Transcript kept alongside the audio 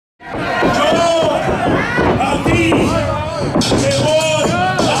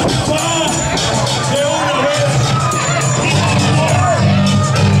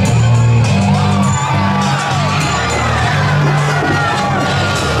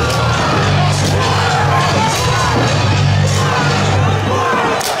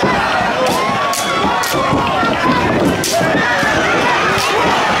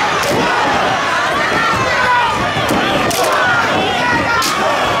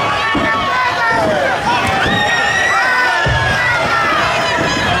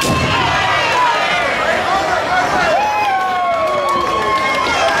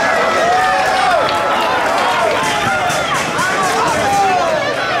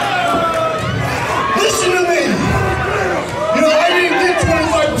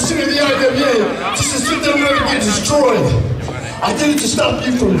I did it to stop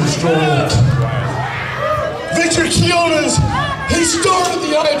you from destroying it. Victor Quiones, he started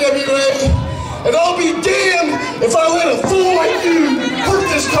the IWA, and I'll be damned if I let a fool like you hurt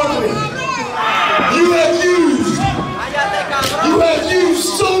this company. You have used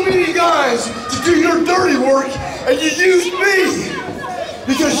so many guys to do your dirty work, and you used me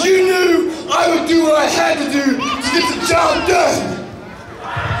because you knew I would do what I had to do to get the job done.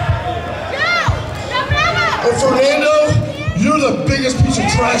 And Fernando, you're the biggest piece of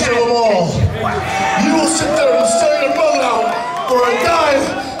trash of them all. You will sit there and sell your mother out for a dime,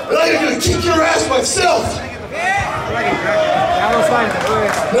 and I'm going to kick your ass myself.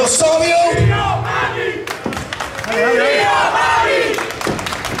 Now, Savio,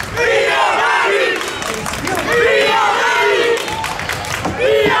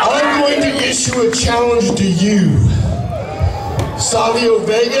 I'm going to issue a challenge to you. Savio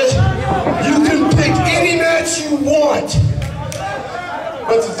Vega, you can pick any match you want.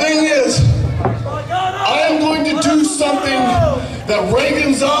 But the thing is, I am going to do something that Ray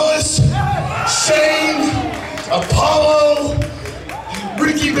Gonzalez, Shane, Apollo,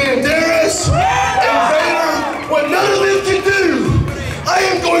 Ricky Banderas, and Vader, what none of them can do. I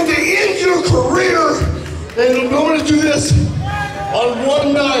am going to end your career, and I'm going to do this on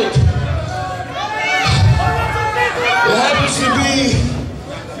one night. It happens to be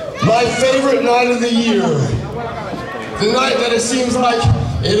my favorite night of the year. The night that it seems like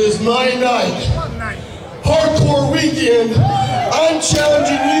it is my night. Hardcore weekend, I'm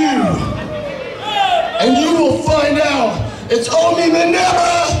challenging you. And you will find out it's Omi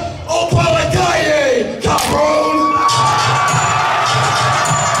Manera!